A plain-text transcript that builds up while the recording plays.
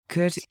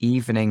Good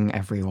evening,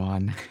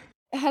 everyone.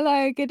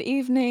 Hello, good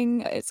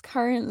evening. It's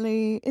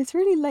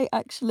really late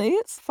actually.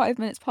 It's 5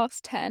 minutes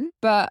past 10,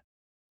 but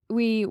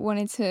we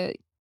wanted to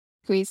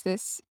squeeze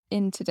this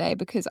in today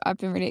because I've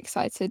been really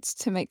excited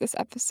to make this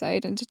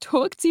episode and to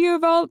talk to you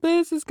about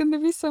this. It's going to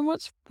be so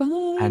much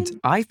And fun.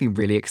 I've been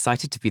really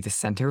excited to be the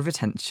center of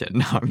attention.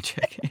 No, I'm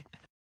joking.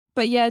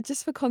 But yeah,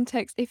 just for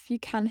context, if you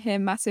can hear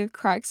massive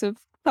cracks of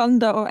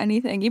thunder or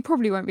anything, you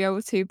probably won't be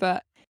able to,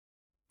 but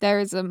there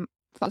is a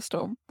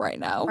thunderstorm right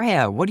now.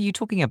 Freya, what are you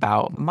talking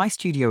about? My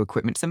studio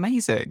equipment's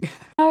amazing.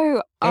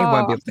 Oh, They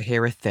won't be able to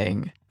hear a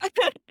thing.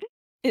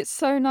 it's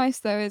so nice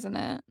though, isn't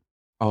it?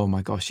 Oh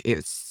my gosh, the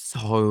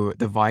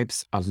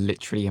vibes are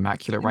literally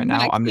immaculate right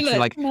now. I'm literally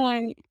Immaculate like,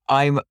 night.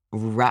 I'm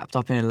wrapped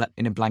up in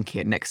a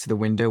blanket next to the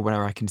window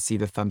where I can see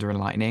the thunder and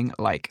lightning.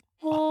 Like,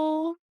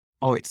 Oh,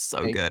 oh, it's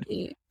so so good.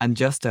 cute. And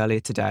just earlier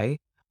today,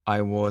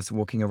 I was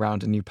walking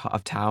around a new part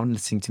of town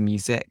listening to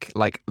music,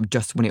 like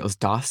just when it was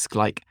dusk.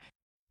 Like,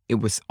 it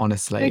was So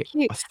honestly,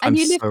 cute. I'm And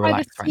you live so by the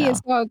relaxed right sea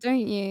as now. well,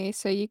 don't you?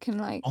 So you can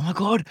like Oh my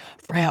God,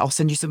 Freya, I'll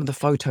send you some of the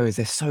photos.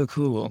 They're so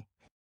cool.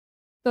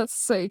 that's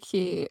so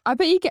cute. I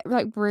bet you get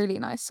like really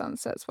nice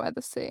sunsets by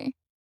the sea.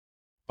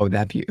 Oh,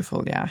 they're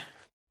beautiful. Yeah,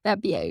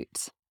 That'd be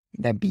out.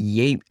 they're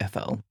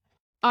beautiful.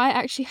 I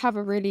actually have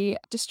a really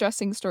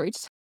distressing story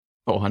to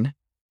Go on.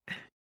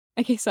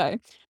 Okay, so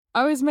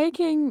I was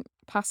making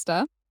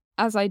pasta,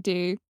 as I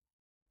do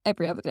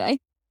every other day.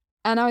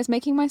 And I was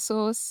making my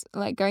sauce,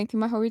 like going through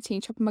my whole routine,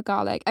 chopping my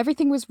garlic.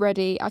 Everything was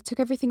ready. I took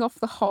everything off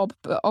the hob,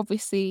 but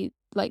obviously,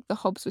 like the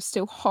hobs were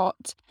still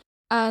hot.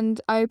 And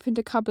I opened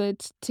a cupboard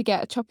to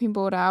get a chopping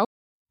board out,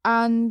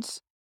 and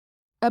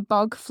a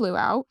bug flew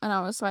out. And I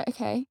was like,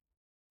 okay,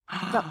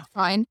 that's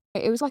fine.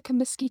 It was like a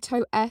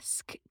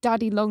mosquito-esque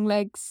daddy long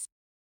legs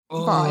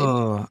vibe.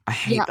 Oh, I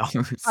hate Yeah,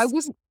 I those.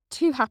 wasn't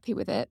too happy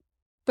with it,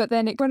 but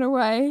then it went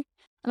away,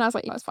 and I was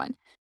like, "Yeah, it's fine."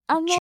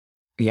 And then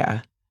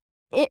Yeah.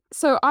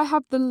 so I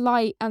have the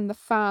light and the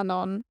fan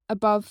on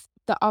above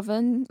the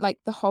oven, like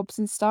the hobs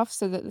and stuff,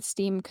 so that the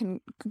steam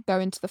can go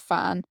into the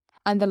fan,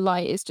 and the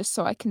light is just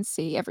so I can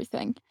see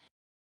everything.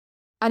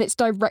 And it's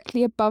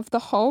directly above the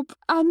hob,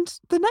 and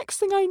the next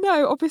thing I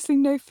know, obviously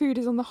no food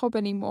is on the hob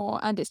anymore,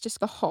 and it's just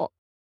the hot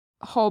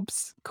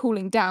hobs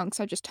cooling down,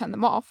 so I just turn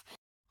them off.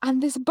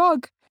 And this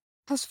bug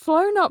has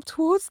flown up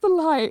towards the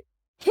light,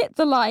 hit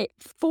the light,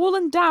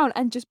 fallen down,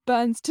 and just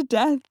burns to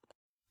death.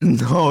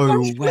 No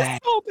Under the way.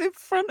 hob in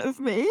front of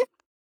me.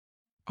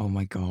 Oh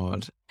my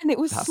God. And it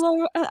was That's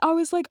slow, and I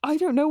was like, "I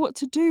don't know what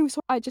to do,"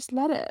 so I just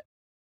let it.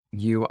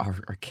 You are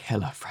a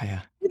killer,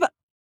 Freya. Yeah, but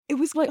it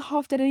was, like,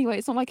 half dead anyway,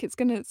 it's not like it's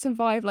gonna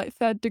survive, like,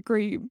 3rd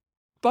degree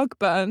bug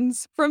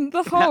burns from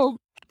the hob.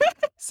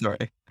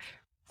 Sorry.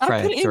 I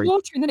Freya, put it in sorry.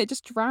 water and then it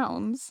just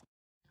drowns.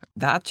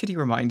 That actually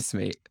reminds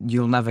me,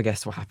 you'll never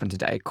guess what happened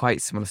today.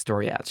 Quite similar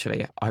story,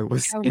 actually. I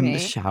was Tell in the me,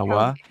 tell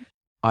shower. me.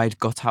 I'd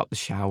got out the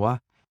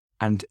shower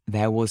and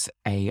there was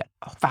a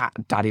fat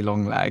daddy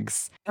long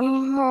legs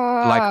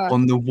like Ugh,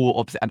 on the wall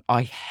opposite. And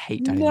I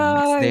hate daddy long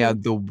legs. They are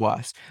no. the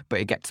worst, but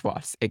it gets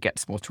worse. It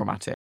gets more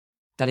traumatic.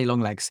 Daddy long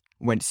legs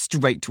went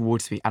straight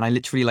towards me and I Fuck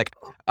literally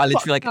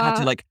had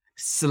to that.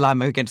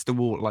 slam against the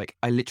wall. Like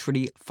I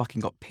literally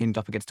fucking got pinned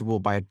up against the wall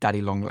by a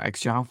daddy long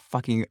legs. Do you know how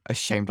fucking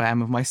ashamed I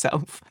am of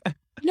myself?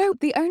 No,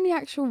 the only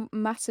actual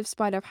massive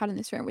spider I've had in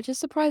this room, which is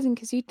surprising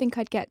because 'cause you'd think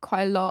I'd get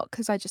quite a lot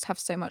because I just have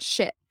so much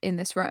shit in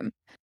this room.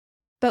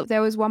 But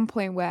there was one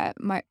point where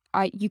my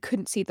I you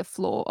couldn't see the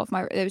floor of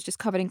my it was just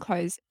covered in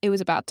clothes. It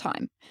was a bad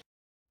time.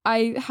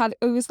 It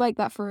was like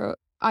that for,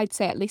 I'd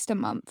say, at least a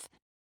month,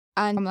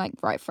 and I'm like,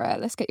 "Right, Freya,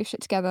 let's get your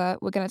shit together.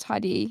 We're gonna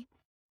tidy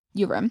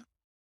your room."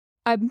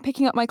 I'm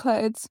picking up my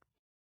clothes,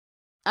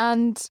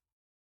 and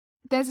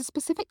there's a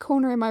specific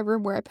corner in my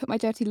room where I put my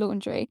dirty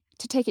laundry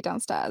to take it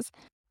downstairs,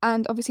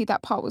 and obviously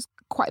that part was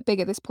quite big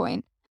at this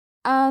point,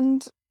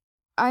 and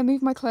I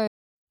move my clothes,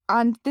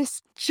 and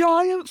this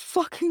giant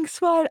fucking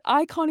spider,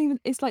 I can't even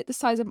it's like the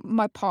size of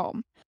my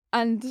palm,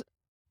 and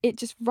it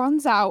just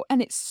runs out,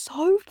 and it's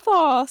so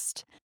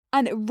fast,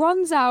 and it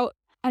runs out,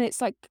 and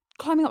it's, like,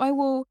 climbing up my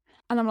wall,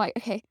 and I'm like,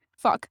 "Okay,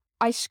 fuck."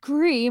 I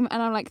scream,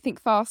 and I'm like,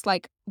 think fast,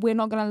 like, "We're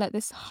not gonna let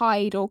this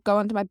hide or go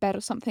under my bed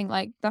or something,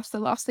 like, that's the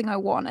last thing I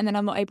want," and then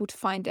I'm not able to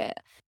find it.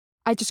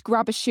 I just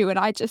grab a shoe, and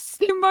I just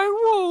slam my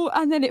wall,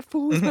 and then it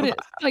falls, but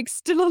it's, like,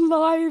 still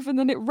alive, and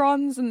then it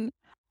runs, and,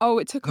 oh,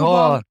 it took a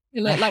while to God,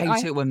 kill I it, like,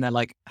 hate it when they're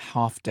like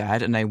half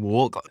dead and they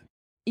walk.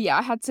 yeah,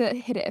 I had to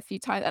hit it a few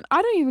times, and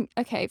I don't even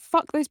okay,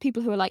 fuck those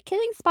people who are like,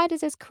 "Killing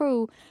spiders is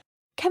cruel."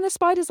 Can the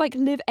spiders, like,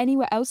 live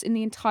anywhere else in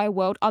the entire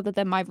world other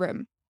than my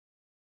room?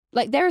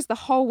 Like, there is the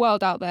whole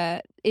world out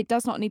there. It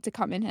does not need to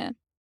come in here.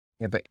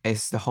 Yeah, but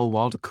is the whole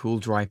world a cool,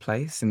 dry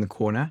place in the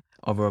corner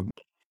of a?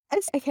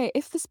 It's okay,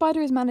 if the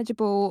spider is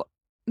manageable,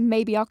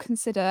 maybe I'll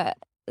consider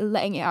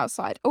letting it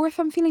outside, or if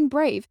I'm feeling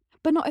brave,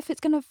 but not if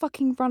it's gonna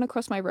fucking run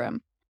across my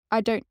room.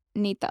 I don't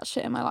need that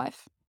shit in my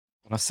life.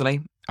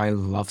 Honestly, I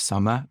love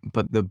summer,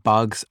 but the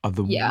bugs are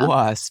the Yeah.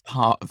 worst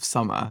part of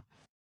summer.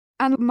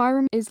 And my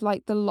room is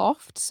like the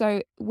loft,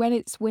 so when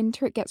it's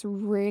winter, it gets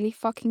really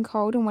fucking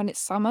cold, and when it's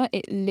summer,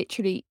 it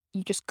literally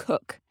you just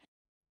cook.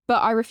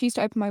 But I refuse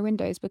to open my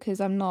windows because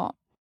I'm not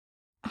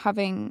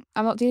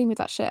dealing with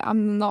that shit.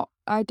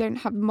 I don't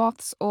have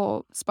moths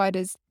or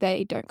spiders.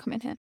 They don't come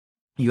in here,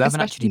 You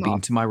haven't especially actually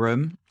been to moths. my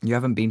room. You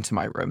haven't been to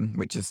my room,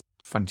 which is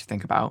fun to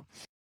think about.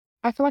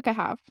 I feel like I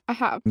have. I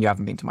have. You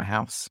haven't been to my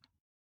house.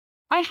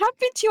 I have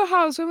been to your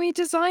house when we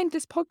designed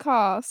this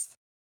podcast.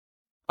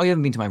 Oh, you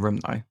haven't been to my room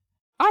though.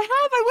 I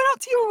have. I went up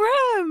to your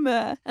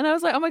room and I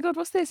was like, oh my God,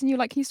 what's this? And you're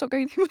like, can you stop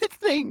going through my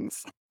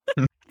things?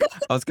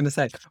 I was gonna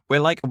say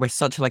we're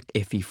such like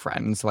iffy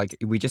friends. Like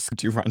we just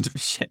do random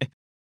shit.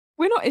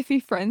 We're not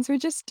iffy friends. We're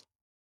just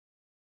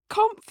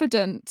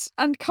confident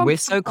and We're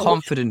so comfortable.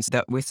 confident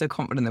that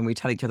we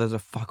tell each other to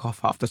fuck off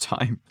half the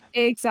time.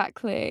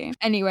 Exactly.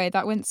 Anyway,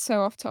 that went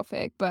so off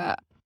topic, but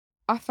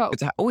I felt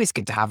It's always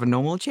good to have a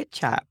normal chit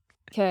chat.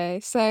 okay.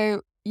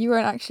 So you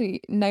won't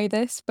actually know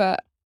this,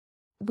 but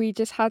we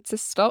just had to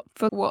stop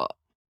for what?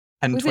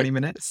 And Was it 20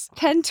 minutes.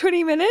 10,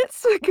 20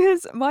 minutes?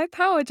 Because my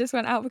power just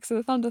went out because of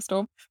the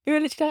thunderstorm. We were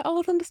literally like,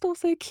 oh, thunderstorm's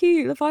so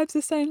cute. The vibes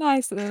are so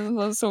nice. And then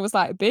the thunderstorm was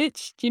like,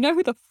 bitch, do you know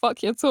who the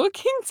fuck you're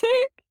talking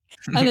to?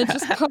 And then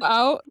just cut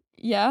out.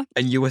 Yeah.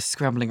 And you were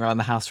scrambling around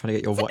the house trying to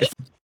get your wife.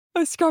 I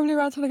was scrambling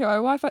around trying to get my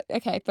Wi-Fi.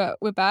 Okay, but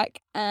we're back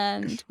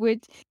and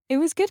it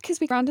was good because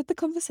we rounded the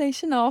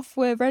conversation off.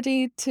 I'm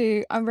ready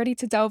to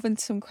delve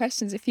into some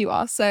questions if you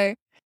are. So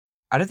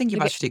I don't think you've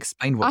maybe actually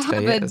explained what I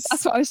today haven't. is.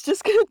 That's what I was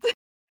just gonna do.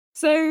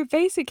 So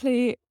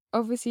basically,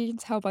 obviously you can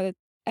tell by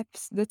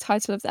the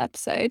title of the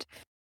episode.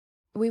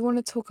 I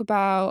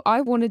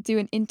want to do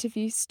an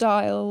interview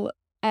style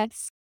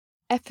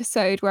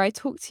episode where I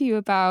talk to you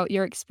about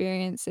your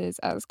experiences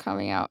as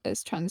coming out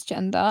as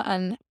transgender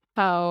and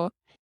how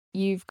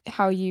you've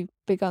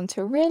begun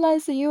to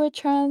realize that you are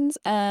trans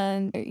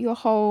and your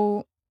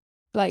whole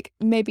like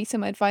maybe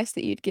some advice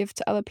that you'd give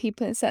to other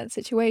people in certain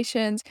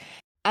situations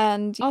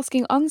and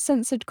asking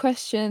uncensored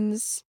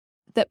questions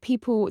that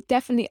people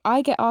definitely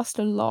I get asked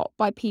a lot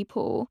by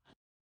people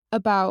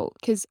about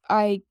because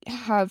I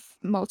have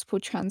multiple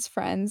trans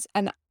friends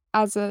and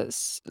as a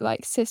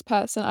like cis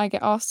person I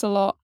get asked a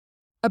lot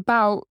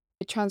about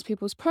trans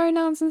people's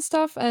pronouns and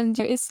stuff and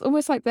it's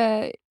almost like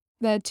they're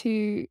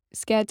too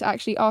scared to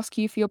actually ask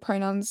you for your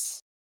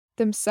pronouns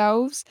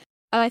themselves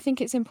and I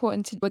think it's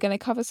important we're going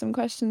to cover some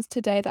questions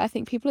today that I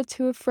think people are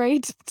too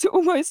afraid to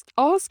almost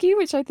ask you,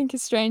 which I think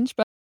is strange,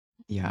 but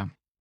Yeah.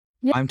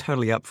 yeah. I'm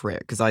totally up for it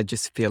because I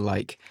just feel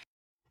like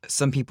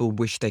some people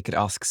wish they could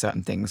ask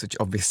certain things, which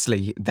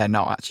obviously they're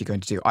not actually going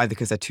to do, either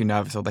because they're too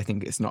nervous or they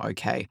think it's not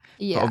okay.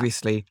 But Yeah.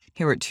 obviously,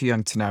 here at Too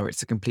Young to Know,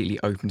 it's a completely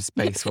open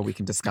space where we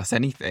can discuss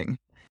anything.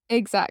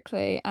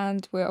 Exactly.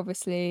 And we're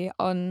obviously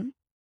on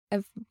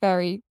a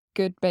very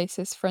good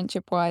basis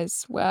friendship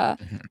wise where,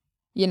 Mhm.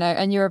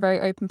 and you're a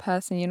very open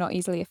person, you're not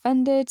easily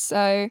offended.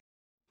 So,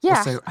 yeah,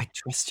 Also, I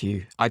trust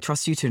you. I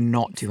trust you to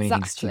not do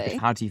anything stupid. exactly.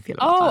 How do you feel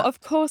about Oh, that? of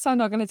course I'm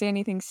not going to do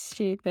anything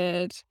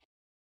stupid.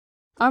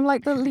 I'm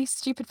like the least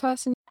stupid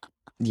person.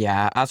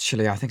 Yeah,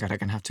 actually, I think I'm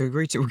gonna have to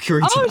agree to Oh,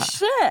 that.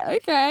 shit.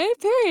 Okay.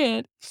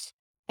 Period.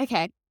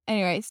 Okay.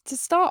 Anyways, to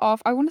start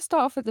off, I want to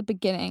start off at the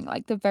beginning,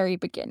 like the very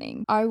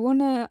beginning. I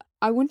wanted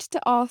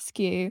to ask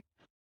you,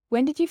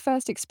 when did you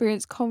first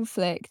experience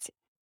conflict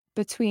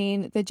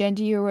between the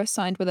gender you were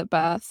assigned with at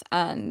birth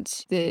and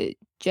the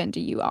gender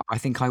you are? I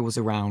think I was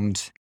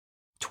around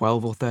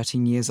 12 or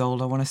 13 years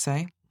old, I want to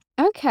say.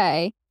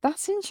 Okay,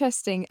 that's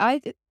interesting.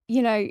 I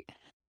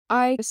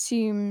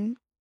assume,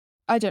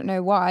 I don't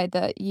know why,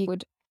 that you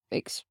would,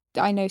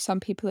 I know some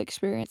people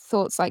experience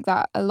thoughts like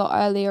that a lot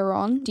earlier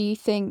on. Do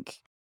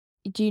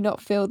you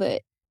not feel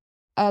that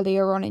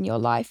earlier on in your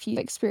life you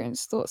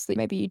experienced thoughts that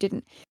maybe you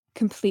didn't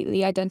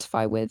completely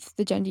identify with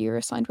the gender you were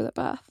assigned with at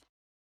birth?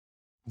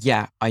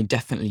 Yeah, I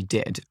definitely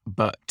did.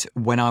 But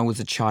when I was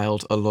a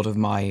child, a lot of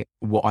my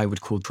what I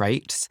would call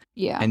traits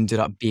Yeah. ended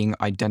up being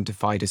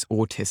identified as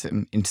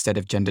autism instead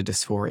of gender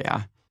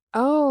dysphoria.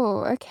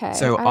 Oh, okay.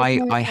 So I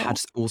didn't I know I that.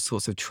 had all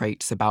sorts of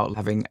traits about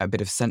having a bit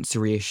of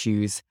sensory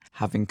issues,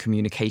 having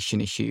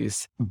communication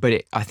issues.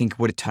 But I think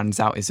what it turns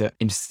out is that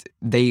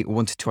they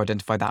wanted to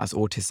identify that as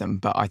autism,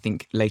 but I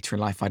think later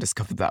in life I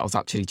discovered that it was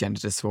actually gender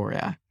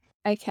dysphoria.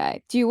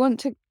 Okay.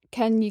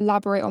 Can you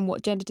elaborate on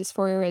what gender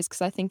dysphoria is?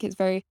 Because I think it's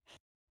very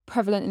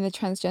prevalent in the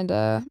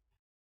transgender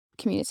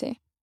community.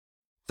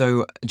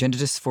 So gender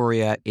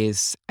dysphoria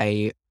is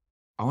I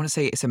want to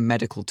say it's a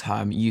medical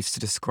term used to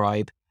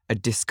describe a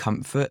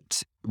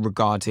discomfort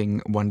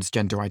regarding one's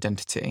gender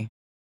identity.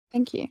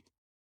 Thank you.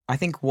 I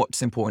think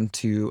what's important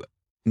to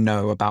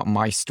know about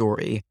my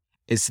story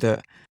is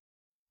that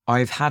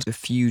I've had a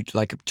few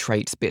like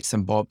traits, bits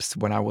and bobs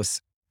when I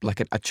was like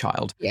a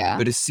child, Yeah.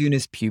 but as soon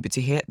as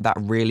puberty hit, that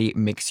really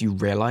makes you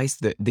realize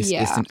that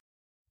Yeah.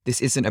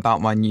 this isn't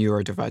about my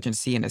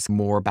neurodivergency, and it's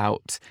more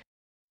about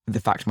the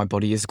fact my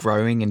body is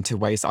growing into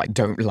ways I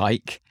don't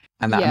like,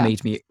 and that Yeah.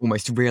 made me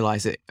almost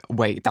realize it.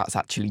 Wait, that's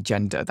actually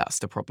gender. That's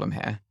the problem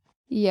here.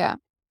 Yeah.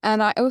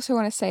 And I also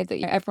want to say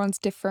that everyone's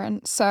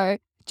different. So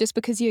just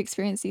because you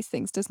experience these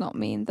things does not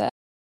mean that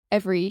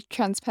every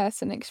trans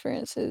person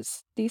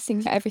experiences these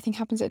things. Everything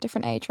happens at a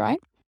different age, right?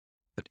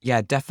 But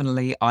yeah,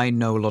 definitely. I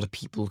know a lot of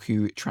people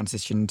who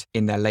transitioned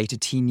in their later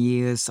teen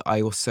years.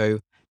 I also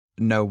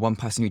know one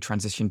person who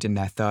transitioned in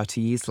their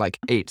 30s. Like,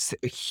 it's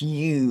a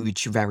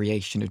huge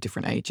variation of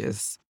different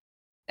ages.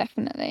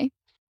 Definitely.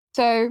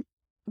 So,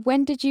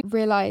 when did you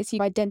realize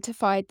you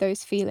identified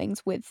those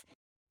feelings with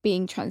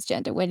being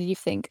transgender? When did you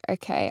think,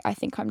 okay, I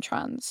think I'm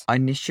trans?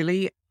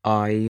 Initially,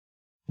 I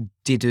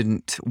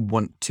didn't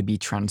want to be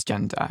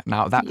transgender.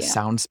 Now, that Yeah.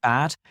 sounds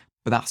bad,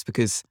 but that's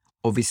because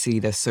obviously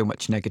there's so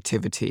much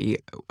negativity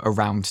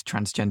around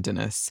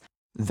transgenderness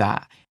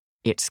that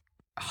it's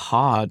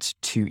hard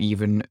to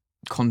even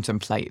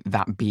contemplate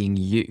that being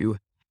you, hmm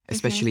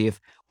especially if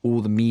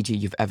all the media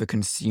you've ever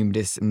consumed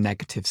is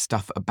negative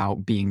stuff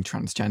about being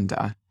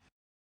transgender.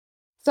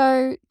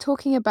 So,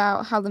 talking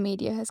about how the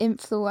media has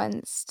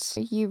influenced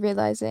you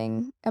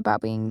realizing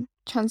about being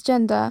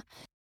transgender,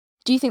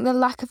 do you think the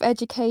lack of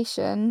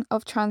education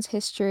of trans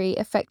history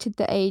affected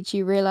the age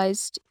you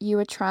realized you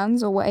were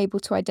trans or were able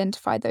to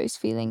identify those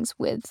feelings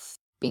with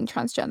being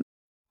transgender?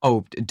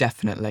 Oh,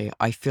 definitely.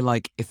 I feel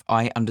like if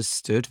I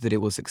understood that it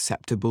was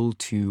acceptable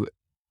to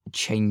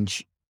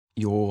change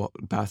your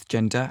birth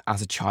gender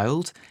as a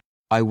child,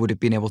 I would have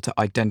been able to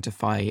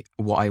identify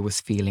what I was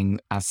feeling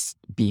as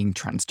being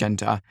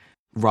transgender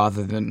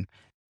rather than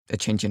a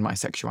change in my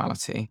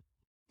sexuality.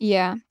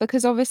 Yeah,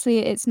 because obviously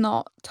it's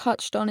not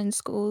touched on in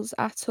schools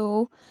at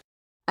all.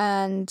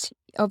 And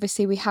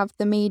obviously we have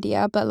the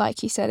media, but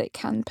like you said, it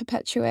can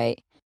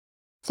perpetuate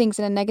things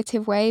in a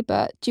negative way.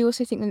 But do you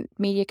also think that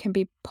media can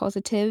be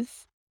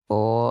positive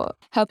for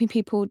helping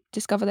people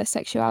discover their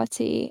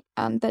sexuality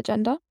and their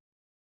gender?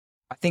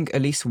 I think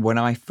at least when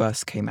I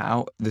first came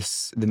out,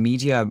 the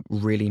media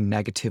really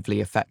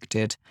negatively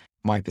affected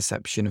my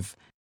perception of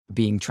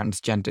being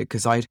transgender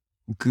because I'd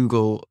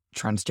Google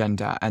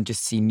transgender and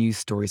just see news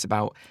stories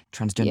about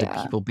transgender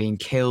Yeah. people being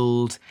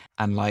killed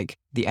and like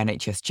the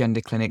NHS gender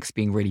clinics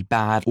being really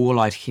bad. All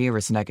I'd hear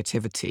is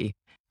negativity.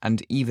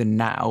 And even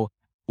now,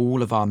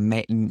 all of our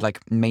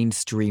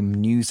mainstream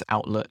news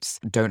outlets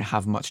don't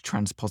have much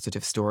trans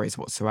positive stories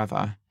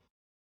whatsoever.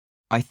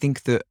 I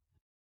think that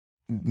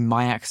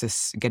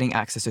getting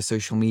access to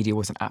social media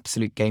was an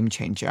absolute game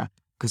changer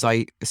because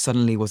I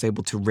suddenly was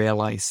able to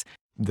realize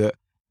that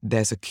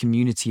there's a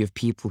community of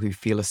people who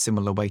feel a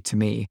similar way to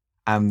me.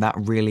 And that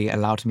really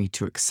allowed me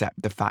to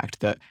accept the fact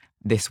that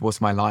this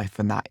was my life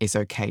and that is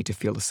okay to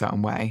feel a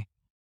certain way.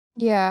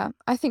 Yeah.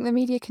 I think the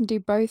media can do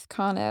both,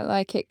 can't it?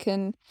 Like it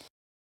can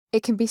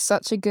be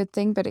such a good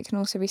thing, but it can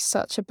also be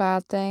such a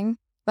bad thing.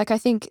 Like I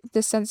think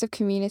the sense of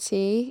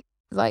community,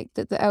 like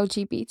that the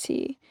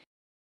LGBTQIA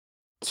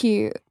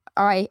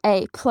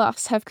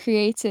plus have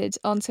created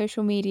on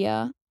social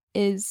media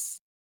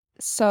is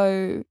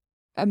so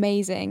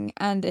amazing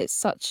and it's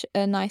such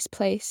a nice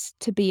place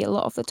to be a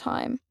lot of the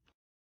time.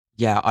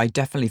 Yeah, I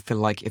definitely feel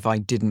like if I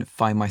didn't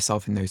find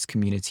myself in those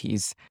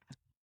communities,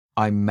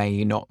 I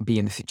may not be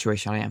in the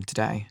situation I am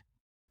today.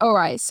 All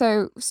right,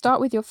 so start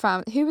with your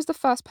family. Who was the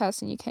first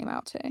person you came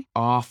out to?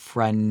 Our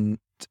friend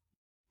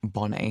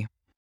Bonnie,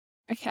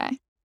 Okay.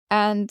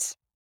 And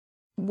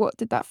what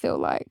did that feel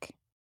like?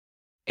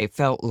 it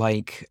felt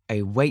like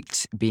a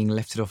weight being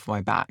lifted off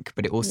my back,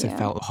 but it also Yeah.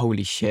 felt,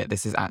 holy shit,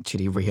 this is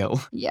actually real.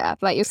 Yeah,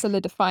 like you're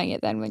solidifying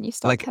it then when you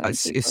start Like, telling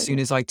as people, soon isn't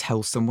it? as I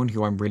tell someone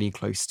who I'm really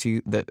close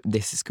to that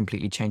this has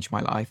completely changed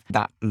my life,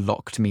 that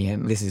locked me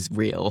in. This is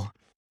real.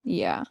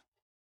 Yeah.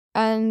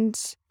 And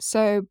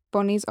so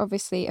Bonnie's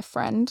obviously a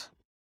friend.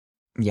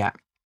 Yeah.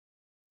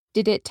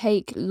 Did it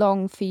take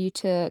long for you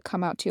to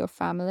come out to your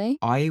family?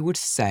 I would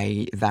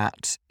say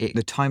that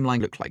the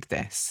timeline looked like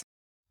this.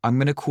 I'm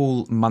going to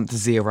call month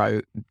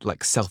 0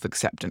 like self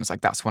acceptance.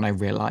 Like, that's when I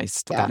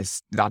realized Yeah.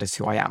 that is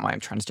who I am. I am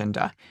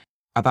transgender.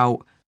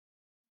 About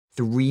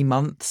 3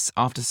 months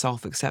after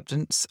self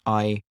acceptance,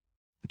 I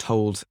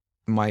told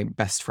my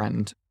best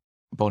friend,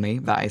 Bonnie,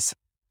 that is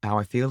how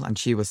I feel. And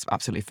she was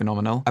absolutely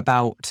phenomenal.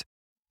 About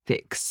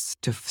 6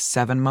 to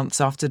 7 months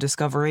after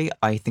discovery,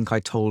 I think I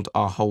told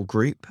our whole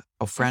group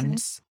of Mhm.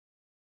 friends.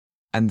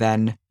 And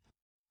then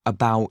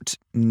about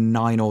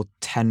 9 or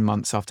 10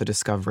 months after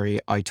discovery,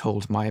 I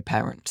told my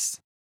parents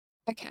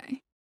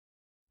Okay.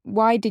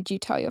 Why did you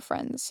tell your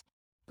friends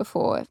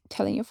before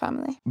telling your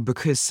family?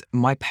 because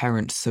my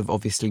parents have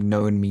obviously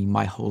known me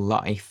my whole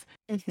life.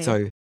 Mhm.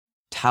 So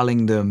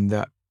telling them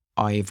that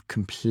I've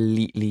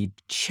completely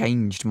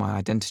changed my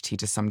identity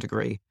to some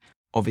degree,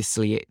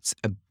 obviously it's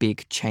a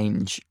big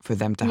change for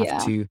them to have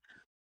Yeah. to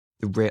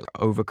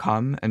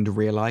overcome and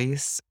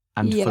realize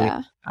and fully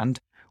Yeah. understand.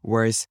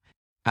 Whereas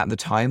at the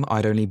time,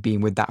 I'd only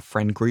been with that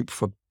friend group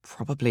for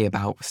probably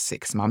about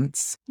 6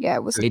 months. Yeah,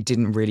 it was So it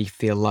didn't really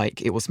feel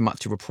like it was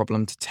much of a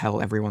problem to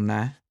tell everyone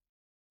there.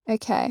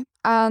 okay.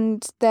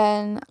 And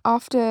then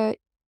after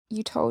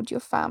you told your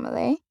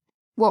family,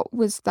 what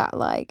was that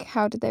like?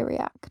 How did they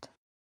react?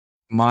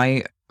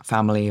 My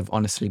family have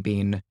honestly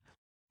been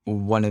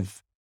one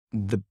of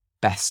the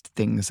best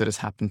things that has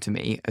happened to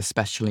me,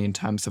 especially in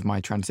terms of my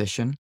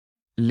transition.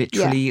 Yeah.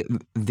 Literally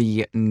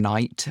the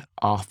night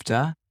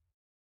after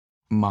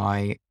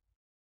my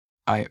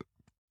I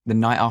the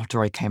night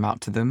after I came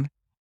out to them,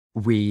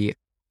 we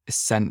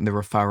sent the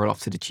referral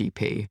off to the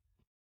GP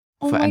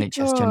Oh for my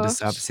NHS Gender gosh.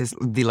 Services,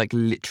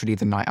 literally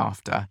the night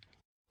after.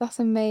 That's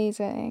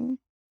amazing.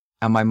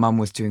 And my mum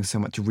was doing so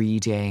much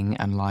reading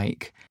and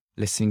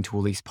listening to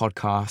all these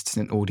podcasts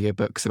and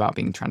audiobooks about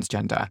being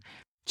transgender.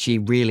 She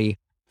really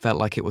felt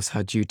like it was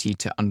her duty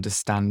to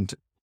understand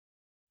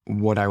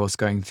what I was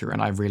going through.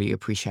 And I really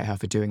appreciate her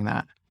for doing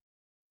that.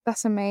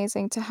 That's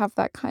amazing to have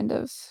that kind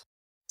of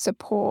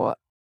support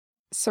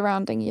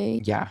surrounding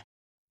you. Yeah.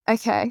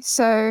 Okay,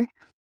 so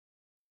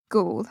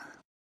school.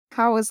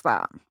 How was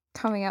that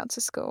coming out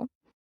to school?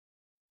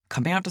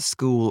 Coming out of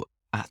school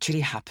actually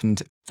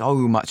happened so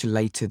much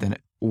later than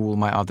all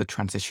my other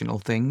transitional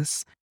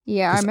things.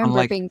 Yeah, I Because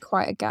remember it being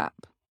quite a gap.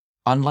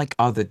 unlike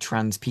other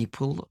trans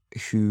people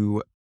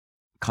who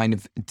kind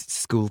of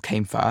school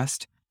came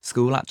first,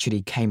 school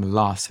actually came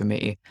last for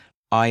me.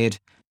 I had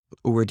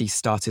already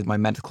started my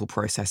medical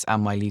process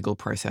and my legal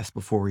process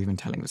before even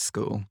telling the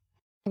school.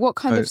 What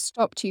kind So of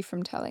stopped you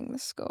from telling the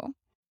school?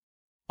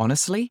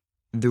 honestly,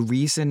 the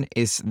reason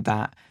is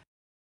that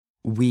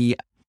we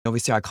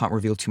obviously I can't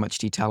reveal too much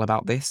detail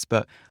about this,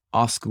 but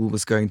our school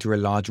was going through a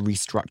large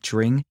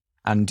restructuring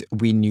and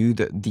we knew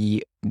that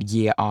the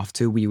year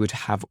after we would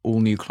have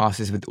all new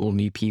classes with all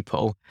new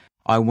people.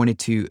 I wanted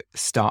to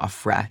start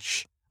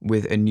afresh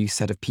with a new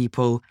set of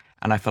people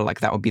and I felt like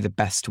that would be the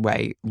best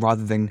way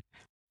rather than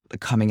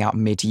coming out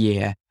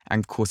mid-year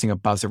and causing a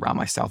buzz around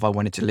myself. I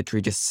wanted to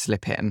literally just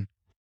slip in.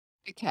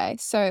 Okay,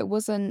 so it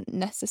wasn't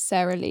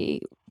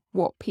necessarily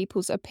what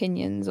people's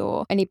opinions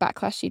or any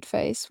backlash you'd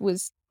face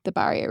was the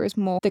barrier, is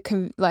more the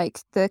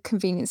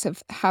convenience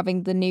of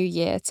having the new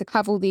year to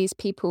have all these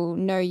people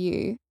know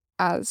you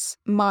as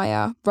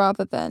Maya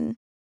rather than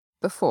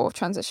before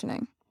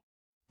transitioning.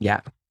 Yeah.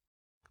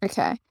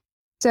 Okay.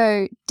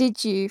 So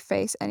did you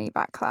face any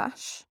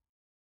backlash?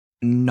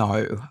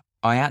 No,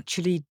 I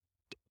actually,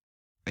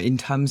 in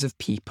terms of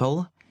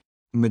people,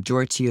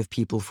 majority of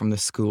people from the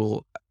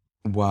school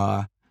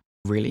were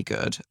really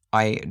good.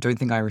 I don't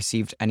think I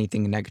received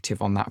anything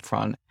negative on that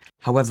front. That's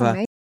However,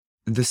 amazing.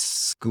 the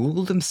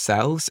school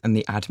themselves and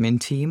the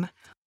admin team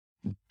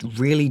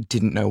really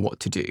didn't know what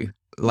to do.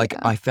 Yeah.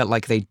 I felt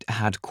like they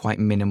had quite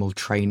minimal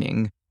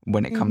training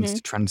when it comes Mm-hmm.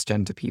 to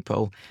transgender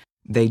people.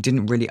 They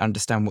didn't really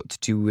understand what to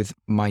do with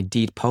my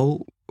deed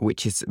poll,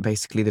 which is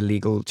basically the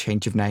legal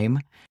change of name.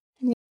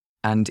 Yeah.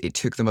 And it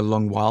took them a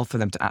long while for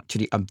them to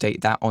actually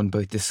update that on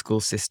both the school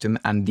system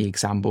and the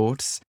exam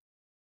boards.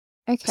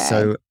 Okay.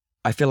 So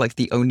I feel like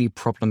the only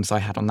problems I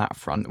had on that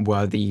front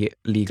were the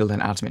legal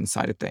and admin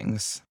side of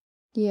things.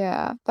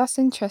 Yeah, that's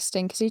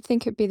interesting because you'd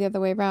think it'd be the other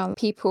way around.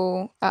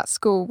 People at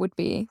school would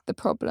be the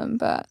problem,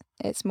 but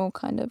it's more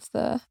kind of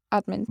the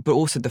admin. But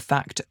also the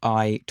fact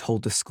I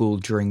told the school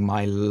during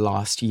my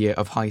last year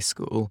of high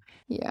school,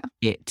 Yeah.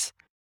 it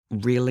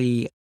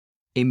really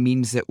it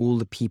means that all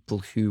the people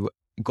who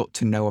got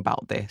to know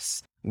about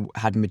this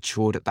had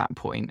matured at that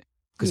point.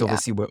 Because Yeah,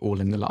 obviously we're all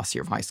in the last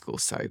year of high school,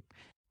 so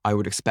I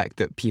would expect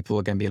that people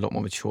are going to be a lot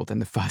more mature than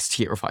the first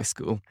year of high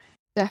school.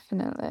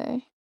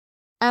 definitely.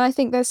 And I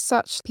think there's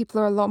such people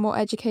are a lot more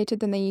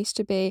educated than they used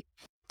to be.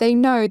 They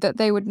know that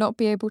they would not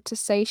be able to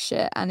say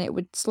shit and it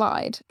would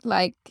slide.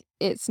 Like,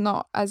 it's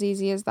not as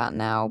easy as that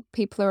now.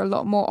 People are a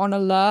lot more on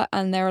alert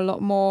and they're a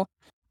lot more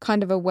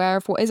kind of aware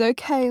of what is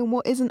okay and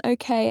what isn't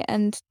okay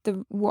and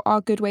what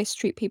are good ways to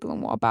treat people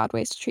and what are bad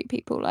ways to treat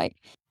people. Like,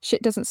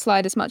 shit doesn't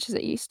slide as much as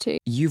it used to.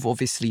 You've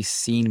obviously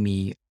seen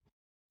me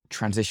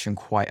transition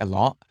quite a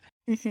lot.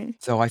 Hmm.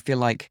 So I feel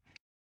like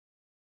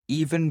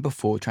even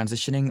before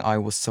transitioning, I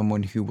was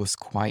someone who was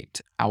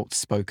quite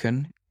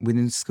outspoken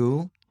within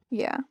school.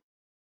 Yeah.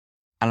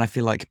 And I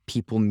feel like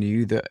people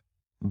knew that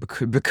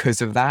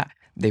because of that,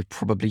 they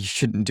probably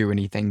shouldn't do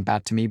anything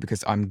bad to me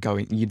because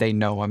they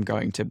know I'm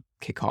going to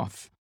kick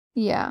off.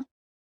 Yeah.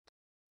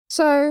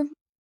 So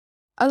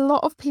a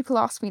lot of people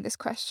ask me this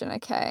question,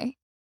 okay?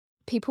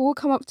 People will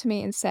come up to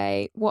me and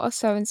say, "What are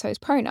so and so's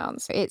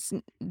pronouns?"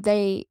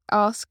 They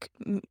ask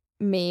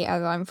me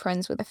as I'm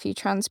friends with a few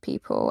trans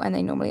people, and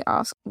they normally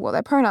ask what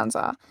their pronouns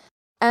are.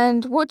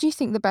 And what do you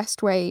think the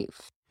best way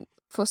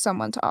for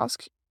someone to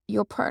ask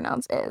your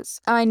pronouns is?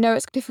 And I know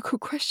it's a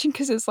difficult question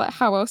because it's like,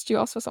 how else do you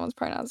ask for someone's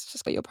pronouns? It's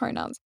just got your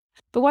pronouns.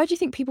 But why do you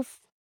think people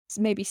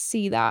maybe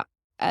see that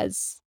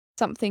as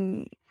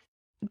something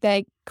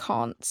they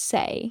can't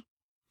say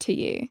to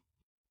you?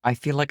 I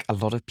feel like a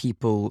lot of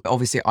people,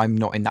 obviously, I'm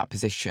not in that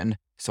position,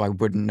 so I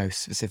wouldn't know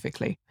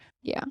specifically.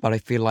 Yeah. But I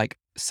feel like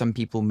some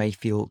people may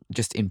feel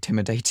just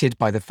intimidated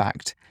by the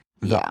fact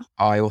that Yeah.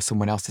 I or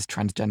someone else is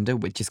transgender,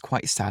 which is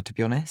quite sad, to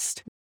be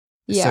honest.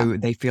 Yeah. So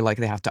they feel like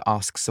they have to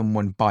ask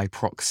someone by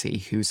proxy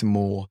who's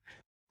more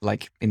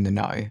in the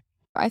know.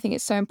 I think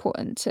it's so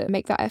important to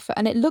make that effort.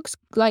 And it looks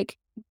like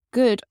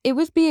good. It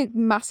would be a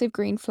massive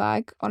green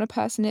flag on a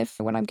person if,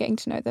 when I'm getting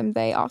to know them,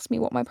 they ask me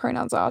what my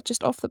pronouns are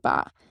just off the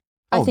bat.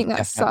 I Oh, think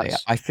that's definitely.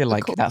 such I feel a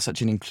like cool. that's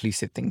such an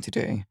inclusive thing to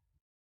do.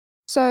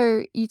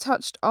 So you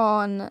touched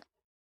on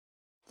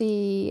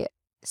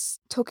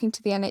talking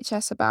to the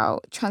NHS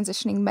about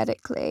transitioning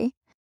medically.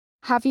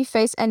 Have you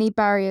faced any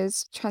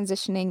barriers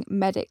transitioning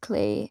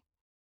medically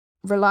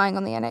relying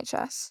on the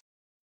NHS?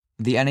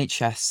 The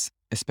NHS,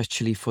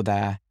 especially for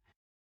their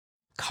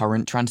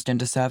current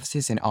transgender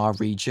services in our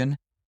region,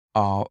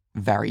 are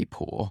very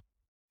poor.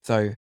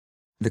 So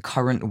the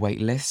current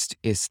wait list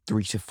is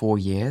 3 to 4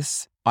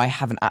 years. I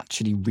haven't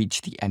actually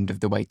reached the end of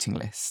the waiting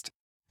list.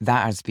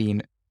 That has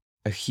been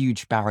a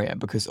huge barrier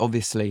because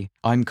obviously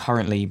I'm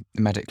currently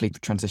medically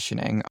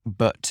transitioning,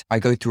 but I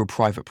go through a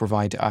private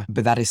provider.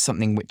 But that is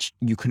something which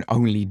you can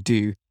only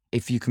do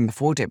if you can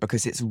afford it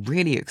because it's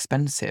really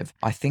expensive.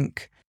 I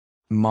think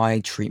my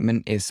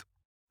treatment is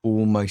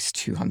almost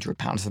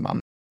 £200 a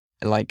month.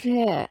 Like,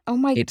 Yeah. Oh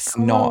my it's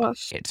not,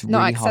 gosh. it's Not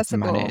really hard to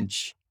accessible.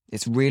 manage.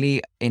 It's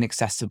really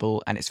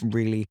inaccessible and it's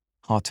really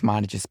hard to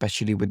manage,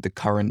 especially with the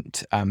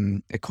current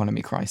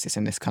economy crisis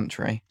in this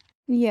country.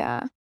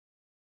 Yeah.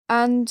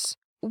 And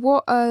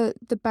what are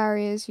the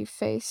barriers you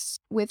face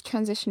with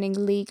transitioning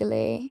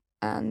legally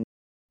and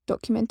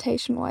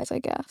documentation wise, I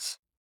guess?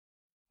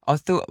 I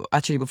thought,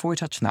 actually, before we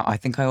touch on that, I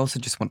think I also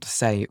just want to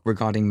say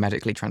regarding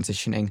medically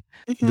transitioning,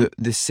 Hmm.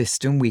 the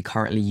system we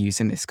currently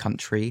use in this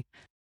country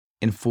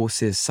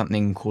enforces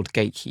something called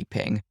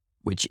gatekeeping,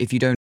 which, if you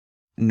don't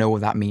know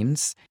what that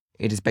means,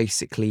 it is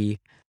basically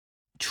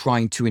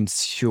trying to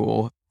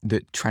ensure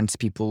that trans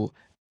people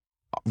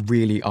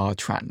really are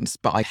trans.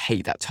 But I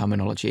hate that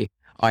terminology.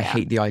 I Yeah.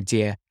 hate the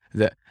idea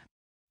that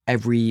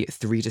every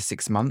 3 to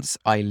 6 months,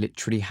 I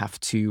literally have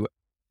to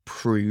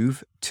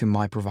prove to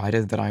my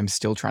provider that I'm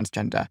still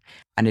transgender.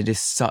 And it is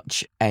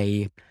such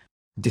a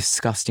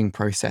disgusting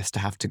process to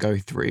have to go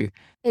through to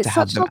It's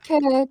have such them. like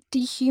a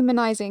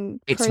dehumanizing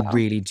It's process.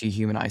 really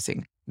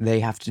dehumanizing. They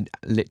have to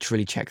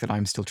literally check that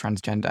I'm still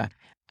transgender.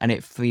 And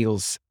it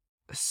feels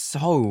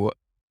so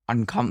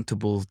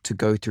uncomfortable to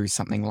go through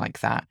something like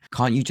that.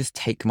 Can't you just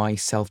take my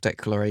self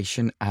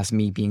declaration as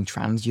me being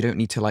trans? You don't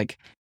need to like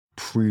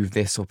prove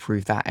this or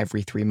prove that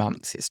every 3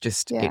 months. It's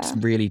Yeah.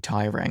 really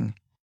tiring.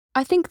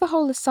 I think the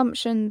whole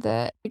assumption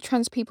that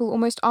trans people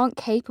almost aren't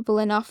capable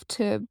enough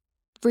to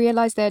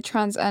realize they're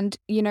trans and,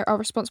 are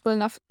responsible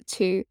enough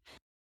to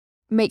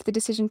make the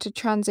decision to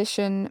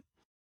transition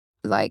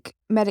like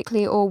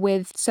medically or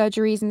with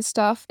surgeries and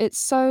stuff. It's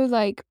so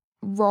like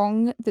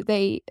wrong that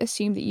they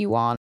assume that you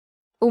aren't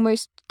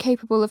almost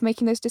capable of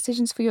making those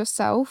decisions for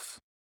yourself.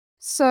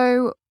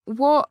 So,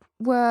 what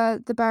were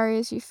the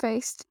barriers you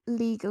faced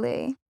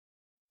legally?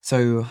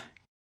 So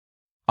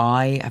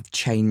I have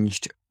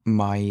changed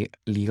my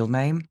legal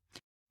name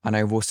and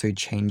I've also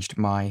changed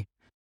my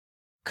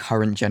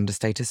current gender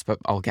status, but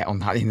I'll get on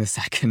that in a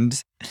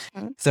second.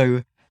 Mm.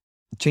 So,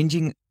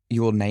 changing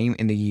your name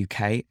in the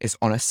UK is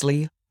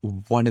honestly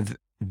one of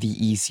the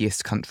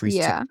easiest countries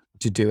Yeah,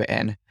 to do it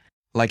in.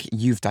 Like,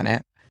 you've done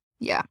it.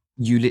 yeah,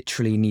 You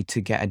literally need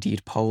to get a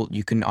deed poll.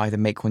 You can either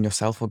make one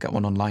yourself or get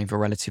one online for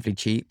relatively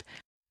cheap.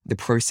 The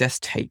process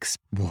takes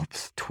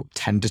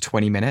 10 to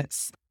 20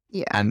 minutes,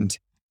 yeah. and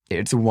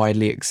it's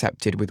widely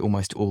accepted with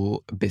almost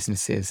all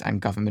businesses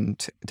and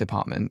government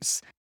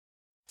departments.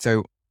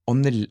 So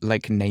on the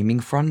like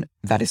naming front,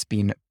 that has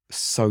been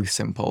so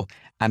simple.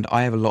 And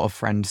I have a lot of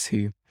friends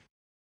who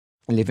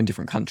live in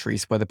different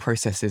countries where the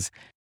process is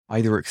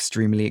either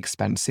extremely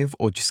expensive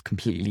or just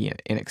completely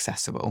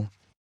inaccessible.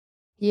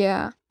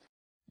 Yeah.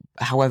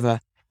 However,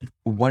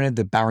 one of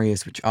the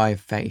barriers which I've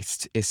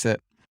faced is that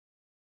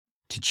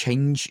to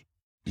change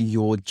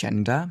your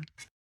gender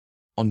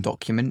on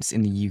documents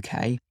in the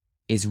UK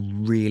is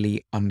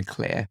really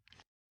unclear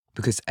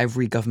because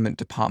every government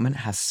department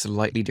has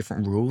slightly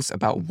different rules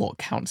about what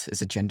counts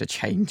as a gender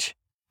change.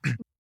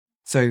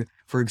 So,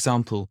 for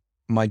example,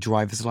 my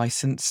driver's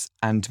license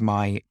and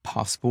my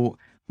passport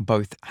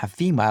both have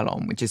female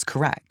on, which is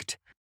correct.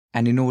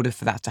 And in order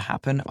for that to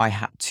happen, I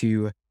had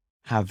to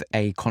have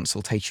a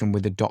consultation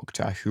with a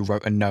doctor who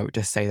wrote a note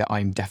to say that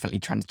I'm definitely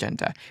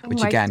transgender, Oh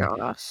which my again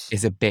gosh.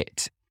 is a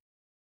bit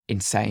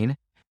insane.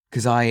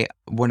 Because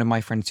one of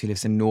my friends who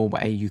lives in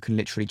Norway, you can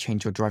literally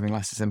change your driving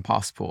license and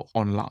passport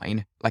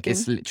online. Like Mm.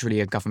 it's literally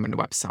a government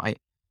website.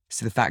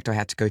 So the fact I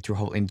had to go through a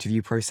whole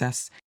interview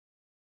process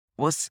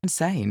was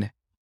insane.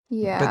 But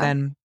Yeah.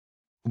 then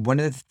one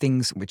of the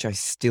things which I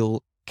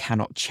still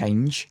cannot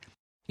change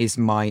is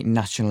my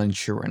national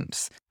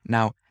insurance.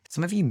 Now,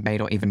 some of you may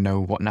not even know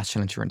what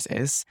national insurance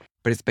is,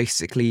 but it's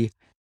basically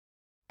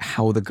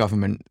how the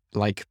government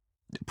like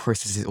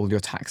processes all your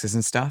taxes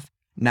and stuff.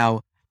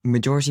 Now,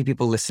 majority of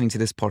people listening to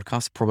this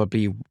podcast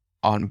probably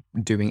aren't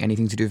doing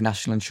anything to do with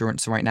national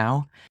insurance right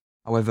now.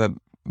 However,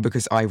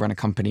 because I run a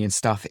company and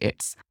stuff,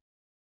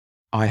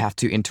 I have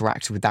to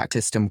interact with that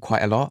system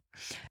quite a lot.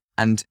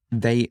 And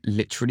they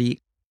literally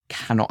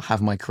cannot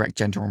have my correct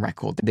gender on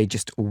record. They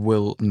just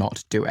will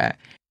not do it.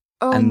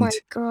 Oh my And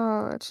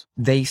god.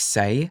 they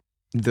say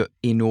that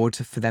in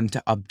order for them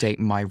to update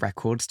my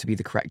records to be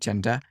the correct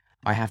gender,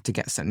 I have to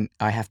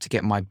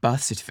get my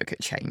birth certificate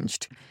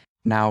changed.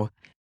 Now,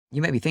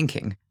 you may be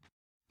thinking,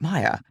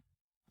 Maya,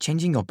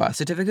 changing your birth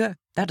certificate?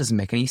 That doesn't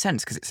make any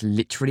sense because it's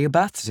literally a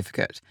birth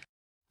certificate.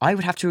 I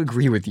would have to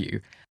agree with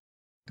you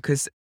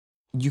because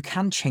you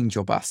can change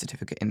your birth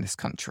certificate in this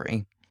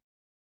country,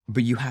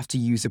 but you have to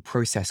use a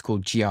process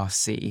called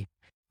GRC.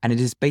 And it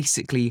is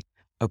basically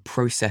a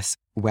process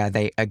where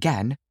they,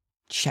 again,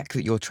 check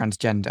that you're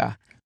transgender,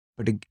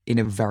 but in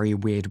a very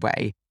weird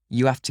way.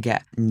 You have to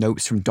get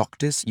notes from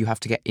doctors, you have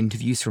to get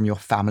interviews from your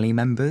family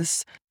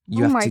members, you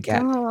Oh have my to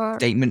get God.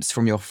 statements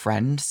from your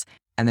friends,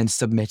 and then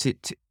submit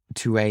it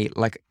to a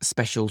like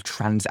special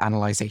trans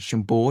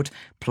analyzation board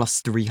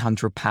plus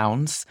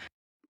 £300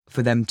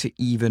 for them to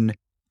even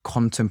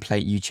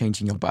contemplate you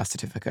changing your birth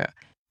certificate.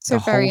 So The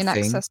very whole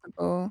thing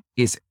inaccessible.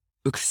 is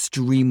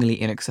extremely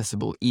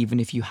inaccessible. Even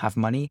if you have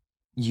money,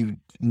 you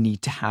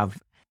need to have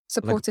like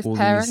Supportive all these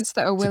parents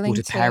that are willing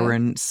supportive to.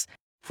 parents,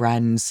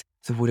 friends,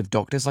 supportive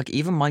doctors. Like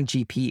even my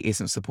GP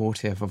isn't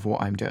supportive of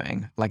what I'm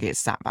doing. Like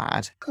it's that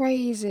bad.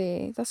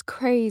 Crazy. That's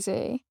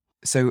crazy.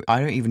 So I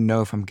don't even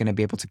know if I'm going to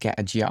be able to get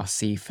a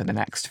GRC for the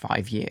next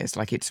 5 years.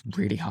 Like it's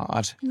really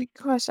hard. Oh my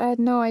gosh, I had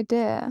no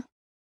idea.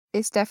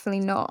 It's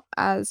definitely not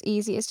as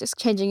easy as just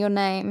changing your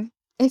name.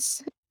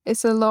 It's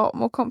a lot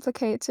more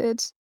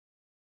complicated.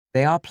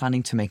 They are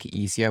planning to make it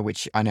easier,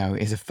 which I know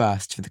is a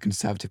first for the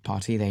Conservative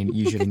Party. They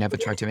usually never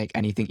try to make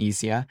anything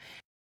easier.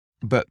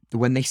 But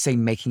when they say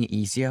making it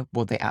easier,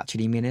 what they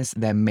actually mean is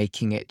they're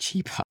making it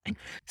cheaper.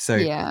 So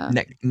Yeah.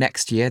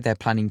 next year, they're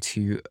planning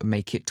to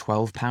make it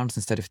 £12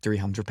 instead of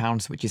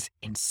 £300, which is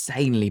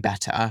insanely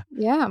better.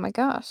 Yeah, my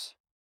gosh.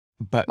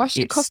 But Why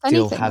should it it cost still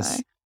anything though?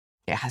 has,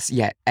 it has,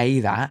 yeah, A,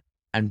 that,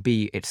 and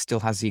B, it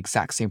still has the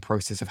exact same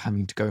process of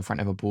having to go in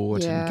front of a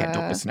board and get Yeah.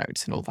 doctor's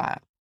notes and all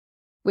that.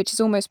 Which is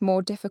almost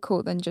more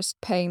difficult than just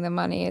paying the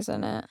money,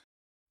 isn't it?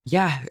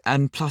 Yeah,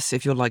 and plus,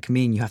 if you're like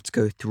me and you have to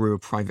go through a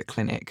private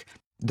clinic,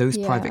 those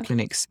private Yeah.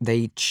 clinics,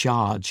 they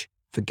charge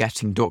for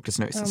getting doctor's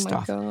notes Oh and my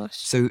stuff. gosh.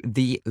 So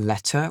the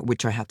letter,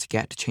 which I had to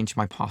get to change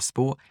my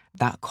passport,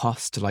 that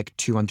cost like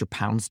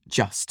 £200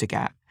 just to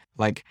get.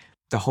 Like,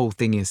 the whole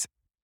thing is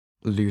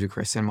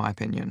ludicrous, in my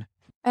opinion.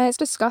 And it's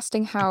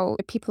disgusting how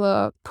people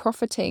are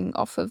profiting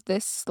off of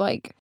this,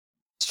 like,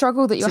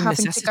 struggle that It's you're a having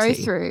to go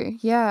necessity. through.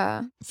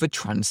 Yeah. For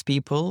trans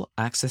people,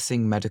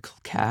 accessing medical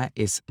care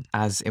is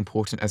as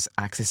important as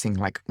accessing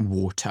like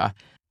water.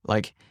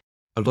 Like,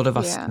 a lot of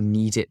us Yeah.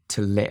 need it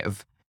to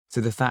live.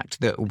 So the fact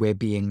that we're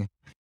being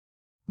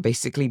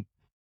basically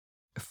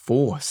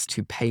forced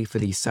to pay for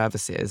these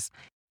services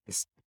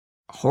is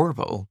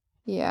horrible.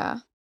 Yeah.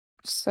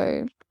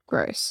 So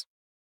gross.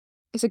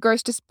 It's a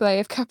gross display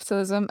of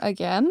capitalism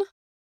again.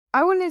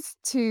 I wanted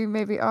to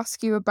maybe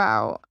ask you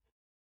about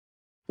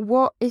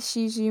what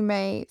issues you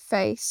may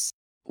face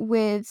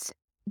with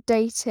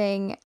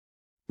dating.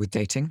 With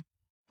dating.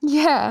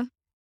 Yeah.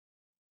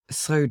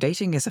 So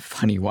dating is a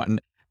funny one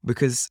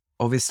because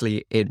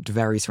obviously it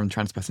varies from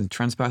trans person to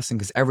trans person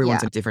because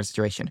everyone's Yeah. in a different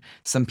situation.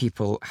 Some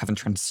people haven't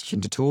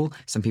transitioned at all.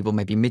 Some people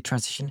may be mid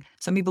transition.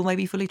 Some people may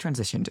be fully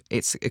transitioned.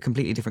 It's a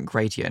completely different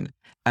gradient.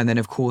 And then,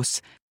 of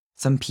course,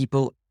 some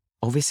people,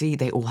 obviously,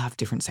 they all have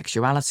different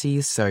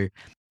sexualities. So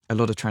a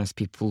lot of trans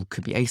people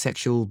could be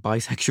asexual,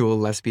 bisexual,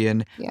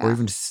 lesbian, or Yeah.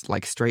 even just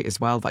like straight as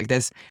well. Like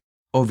there's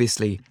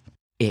obviously,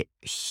 it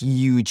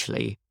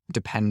hugely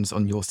depends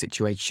on your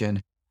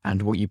situation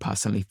and what you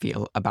personally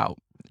feel about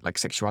like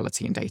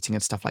sexuality and dating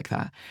and stuff like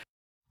that.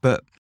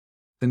 But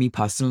for me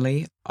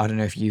personally, I don't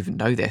know if you even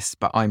know this,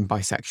 but I'm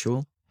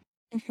bisexual.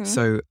 Mhm.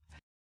 So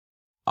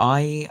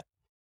I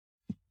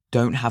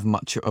don't have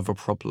much of a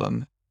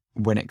problem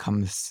when it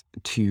comes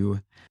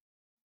to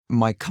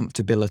my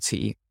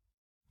comfortability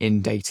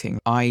in dating.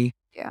 I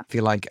Yeah.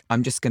 feel like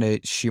I'm just going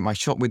to shoot my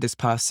shot with this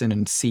person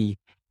and see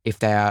if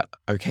they're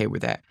okay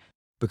with it.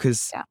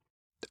 Because Yeah.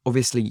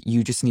 obviously,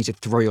 you just need to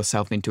throw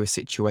yourself into a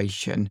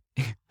situation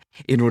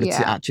in order to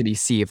Yeah. actually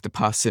see if the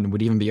person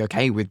would even be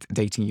okay with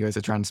dating you as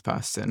a trans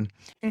person.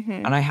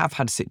 Mhm. And I have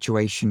had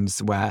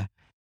situations where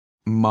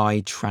my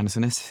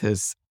transness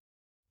has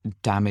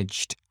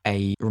damaged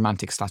a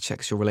romantic slash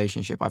sexual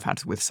relationship I've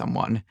had with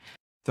someone.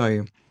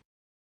 So,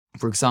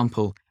 for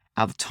example,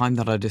 at the time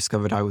that I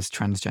discovered I was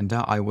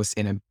transgender, I was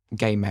in a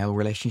gay male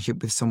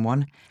relationship with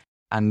someone,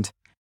 and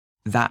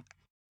that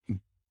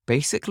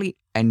basically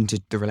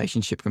ended the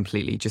relationship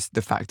completely. Just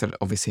the fact that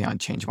obviously I'd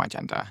changed my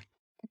gender.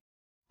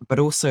 But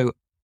also,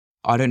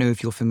 I don't know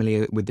if you're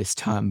familiar with this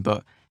term,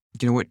 but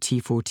do you know what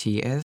T4T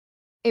is?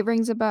 It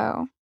rings a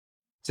bell.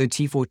 So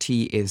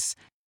T4T is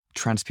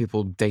trans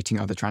people dating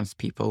other trans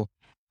people.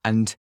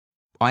 And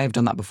I have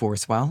done that before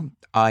as well.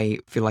 I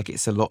feel like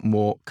it's a lot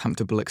more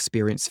comfortable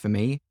experience for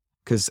me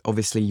because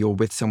obviously you're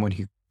with someone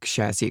who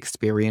shares the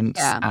experience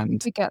Yeah.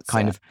 and Who gets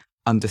kind it? of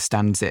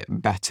understands it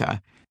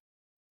better.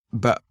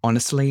 But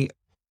honestly,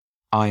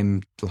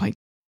 I'm like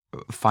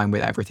fine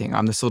with everything.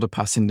 I'm the sort of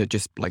person that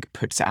just like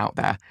puts it out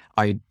there.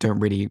 I don't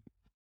really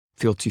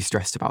feel too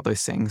stressed about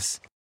those things.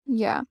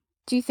 Yeah.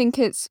 Do you think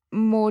it's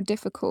more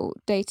difficult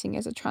dating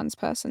as a trans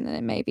person than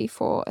it may be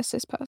for a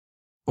cis person?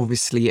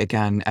 Obviously,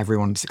 again,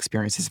 everyone's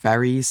experiences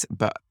varies,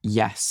 but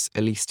yes,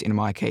 at least in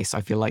my case,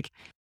 I feel like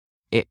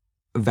it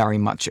very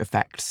much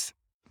affects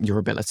your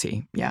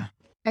ability. Yeah.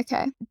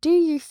 Okay. Do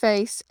you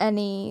face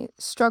any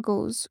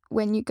struggles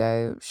when you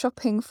go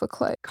shopping for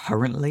clothes?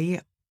 Currently,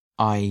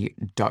 I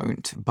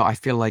don't, but I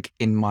feel like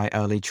in my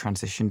early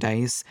transition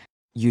days,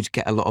 you'd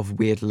get a lot of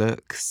weird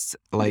looks.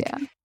 Like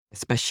Yeah.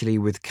 especially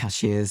with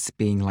cashiers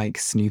being like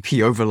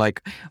snoopy over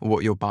like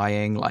what you're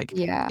buying. Like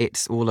Yeah.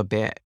 it's all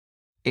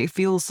it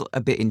feels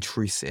a bit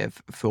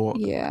intrusive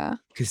Yeah.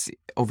 because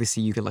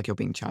obviously you feel like you're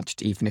being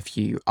judged even if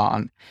you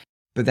aren't.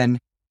 But then,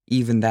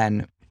 even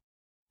then,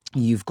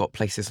 you've got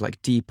places like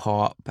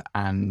Depop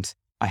and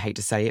I hate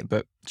to say it,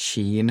 but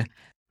Shein,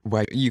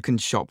 where you can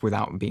shop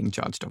without being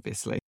judged,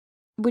 obviously.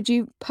 Would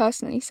you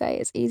personally say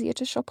it's easier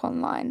to shop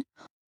online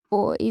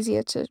or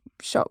easier to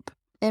shop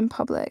in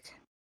public?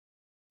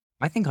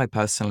 I think I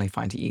personally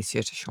find it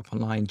easier to shop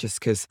online just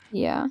because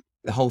Yeah.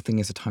 the whole thing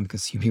is a time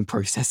consuming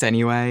process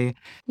anyway.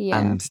 Yeah.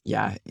 And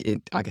yeah,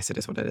 I guess it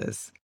is what it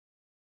is.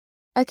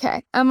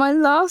 Okay. And my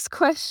last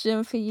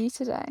question for you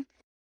today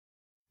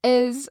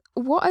is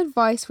what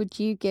advice would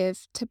you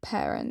give to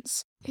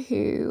parents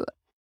who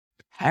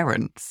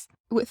Parents,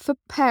 for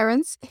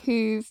parents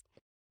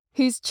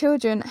whose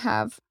children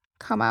have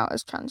come out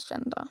as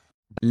transgender?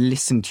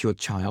 listen to your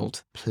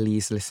child.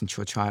 Please listen to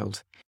your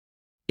child.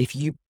 If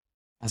you,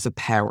 as a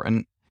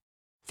parent,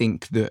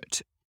 think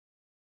that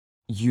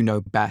you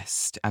know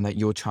best and that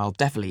your child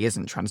definitely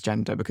isn't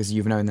transgender because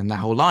you've known them their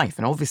whole life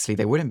and obviously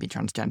they wouldn't be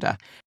transgender,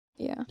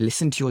 Yeah.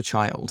 listen to your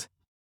child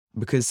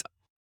because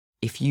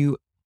if you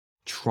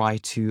try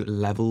to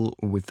level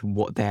with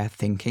what they're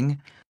thinking,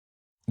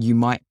 you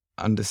might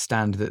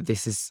understand that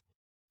this is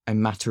a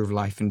matter of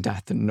life and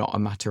death and not a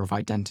matter of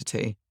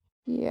identity.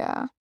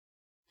 Yeah,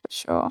 for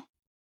sure.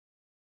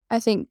 I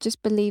think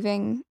just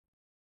believing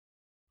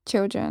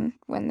children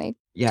when they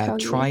Yeah, tell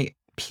you.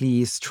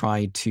 please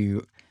try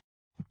to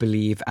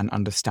believe and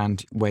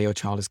understand where your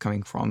child is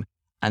coming from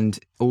and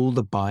all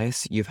the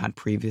bias you've had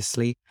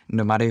previously,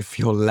 no matter if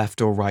you're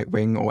left or right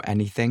wing or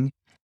anything,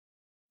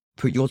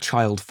 put your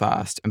child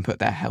first and put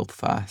their health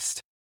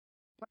first.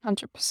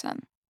 100%.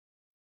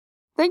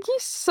 Thank you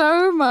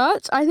so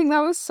much. I think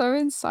that was so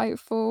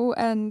insightful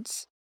and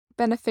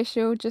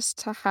beneficial just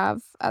to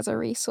have as a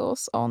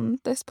resource on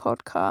this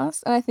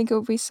podcast. And I think it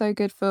would be so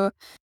good for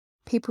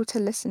people to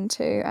listen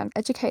to and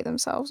educate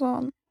themselves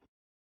on.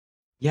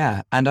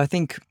 Yeah, and I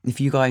think if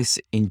you guys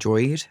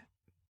enjoyed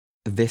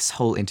this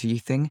whole interview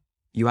thing,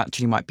 you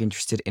actually might be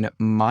interested in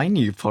my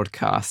new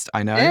podcast.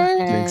 I know,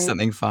 doing Yay!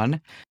 something fun.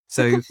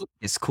 So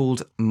it's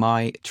called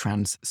My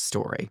Trans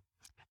Story.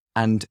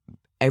 And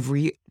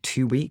every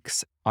 2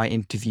 weeks, I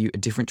interview a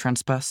different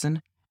trans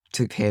person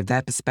to hear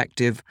their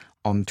perspective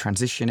on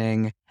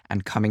transitioning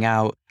and coming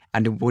out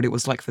and what it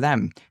was like for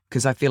them.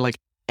 Because I feel like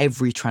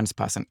every trans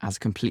person has a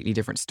completely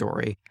different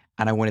story.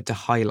 And I wanted to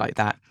highlight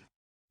that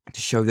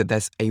to show that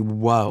there's a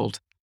world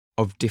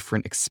of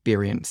different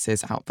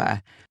experiences out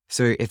there.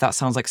 So if that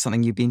sounds like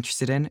something you'd be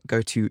interested in,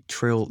 go to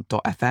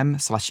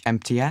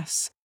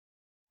trill.fm/MTS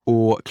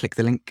or click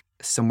the link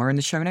somewhere in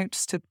the show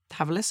notes to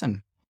have a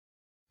listen.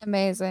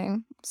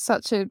 Amazing.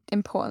 Such an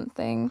important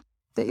thing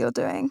that you're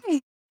doing.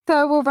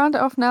 So we'll round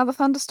it off now. The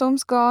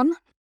thunderstorm's gone.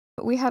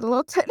 We had a lot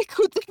of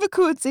technical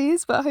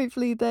difficulties, but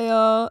hopefully they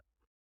are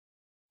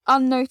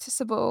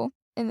unnoticeable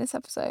in this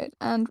episode.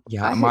 And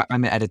Yeah,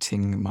 I'm an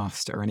editing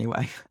master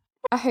anyway.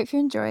 I hope you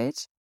enjoyed.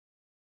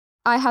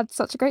 I had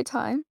such a great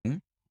time.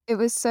 Mm. It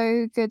was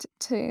so good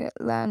to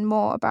learn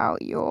more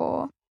about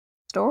your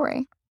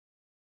story.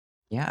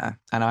 Yeah,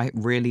 and I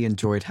really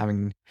enjoyed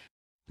having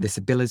this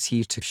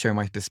ability to show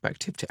my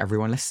perspective to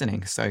everyone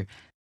listening. So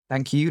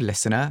thank you,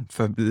 listener,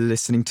 for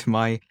listening to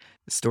my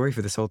story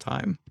for this whole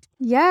time.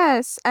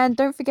 Yes, and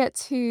don't forget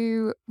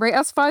to rate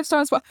us 5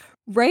 stars.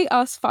 Rate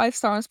us 5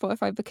 star on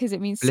Spotify because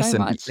it means so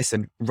much.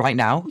 Listen, right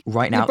now,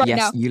 Right yes,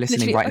 now, you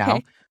listening literally. right now,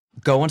 Okay.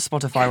 go on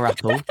Spotify or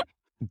Apple,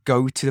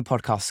 go to the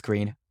podcast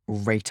screen,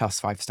 rate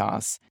us 5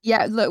 stars.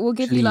 Yeah, look, we'll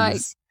give you like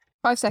Please.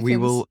 5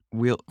 seconds.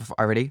 We'll,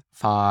 already?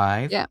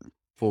 5, Yeah.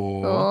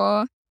 4,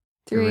 4,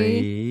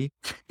 3,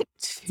 3,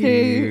 2.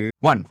 2,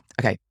 1.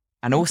 Okay.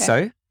 And Okay.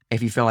 also,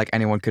 if you feel like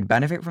anyone could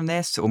benefit from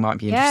this or might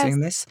be interested Yes,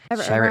 in this, share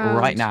it share it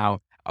right around.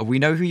 now. We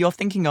know who you're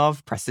thinking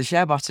of. Press the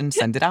share button,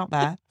 send it out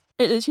there.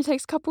 It literally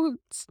takes a couple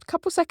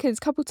seconds,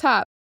 couple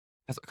taps.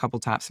 A couple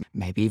taps.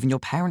 Maybe even your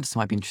parents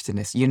might be interested in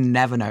this. You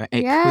never know. It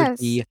could Yes.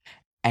 be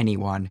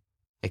anyone.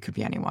 It could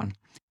be anyone.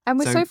 And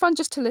we're so fun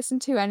just to listen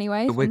to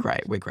anyway. We're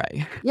great. We're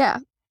great. Yeah.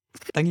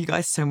 Thank you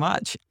guys so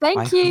much. Thank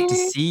I you. hope to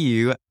see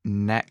you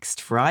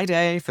next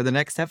Friday for the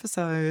next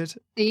episode.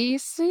 See you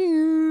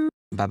soon.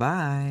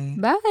 Bye-bye.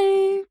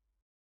 Bye.